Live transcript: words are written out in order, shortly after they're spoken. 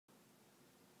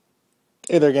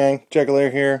Hey there gang, Jackalair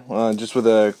here, just with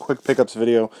a quick pickups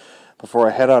video before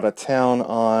I head out of town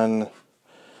on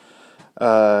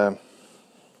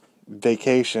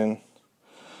vacation.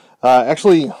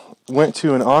 Actually went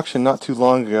to an auction not too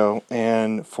long ago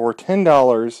and for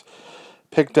 $10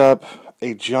 picked up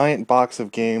a giant box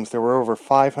of games. There were over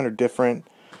 500 different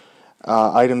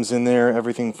items in there,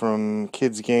 everything from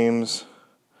kids games,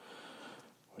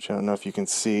 which I don't know if you can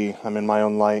see. I'm in my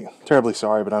own light. Terribly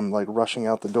sorry, but I'm like rushing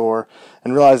out the door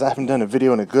and realize I haven't done a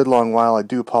video in a good long while. I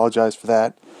do apologize for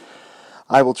that.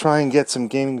 I will try and get some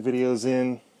gaming videos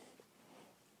in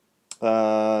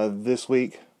this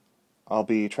week. I'll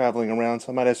be traveling around,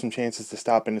 so I might have some chances to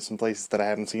stop into some places that I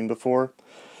haven't seen before.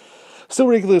 Still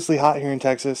ridiculously hot here in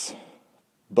Texas,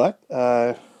 but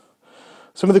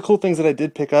some of the cool things that I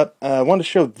did pick up. I wanted to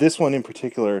show this one in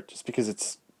particular, just because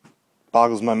it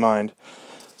boggles my mind.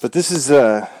 But this is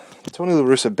Tony La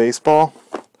Russa baseball,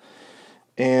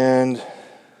 and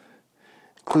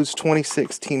includes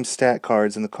 26 team stat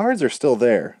cards, and the cards are still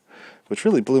there, which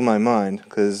really blew my mind,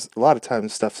 because a lot of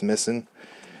times stuff's missing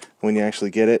when you actually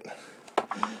get it.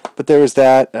 But there was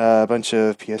that, a bunch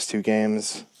of PS2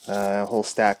 games, a whole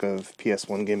stack of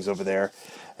PS1 games over there,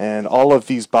 and all of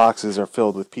these boxes are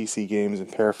filled with PC games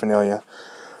and paraphernalia.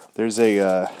 There's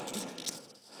a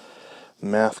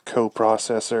math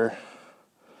coprocessor,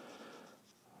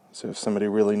 so if somebody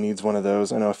really needs one of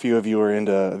those. I know a few of you are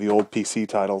into the old PC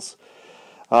titles.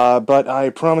 But I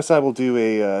promise I will do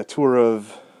a tour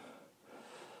of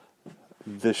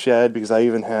the shed, because I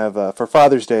even have, for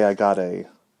Father's Day, I got a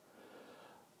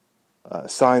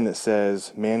sign that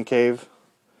says Man Cave,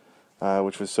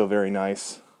 which was so very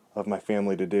nice of my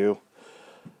family to do.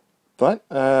 But,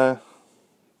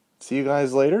 see you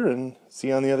guys later, and see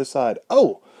you on the other side.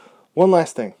 Oh, one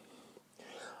last thing.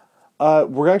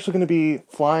 We're actually going to be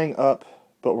flying up,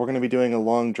 but we're going to be doing a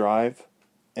long drive,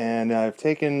 and I've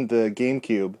taken the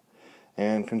GameCube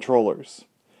and controllers.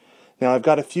 Now I've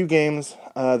got a few games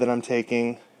that I'm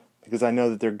taking, because I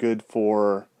know that they're good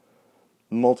for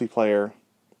multiplayer,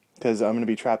 because I'm going to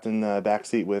be trapped in the back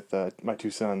seat with my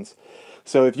two sons.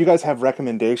 So if you guys have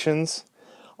recommendations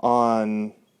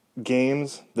on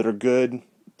games that are good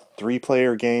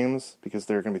 3-player games, because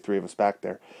there are going to be 3 of us back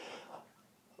there,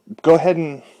 go ahead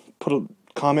and put a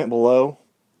comment below.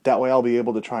 That way I'll be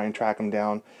able to try and track them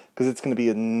down, because it's going to be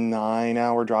a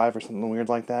 9-hour drive or something weird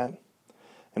like that,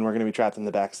 and we're going to be trapped in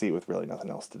the back seat with really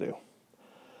nothing else to do.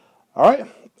 Alright,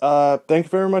 thank you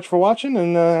very much for watching,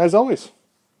 and as always,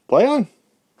 play on!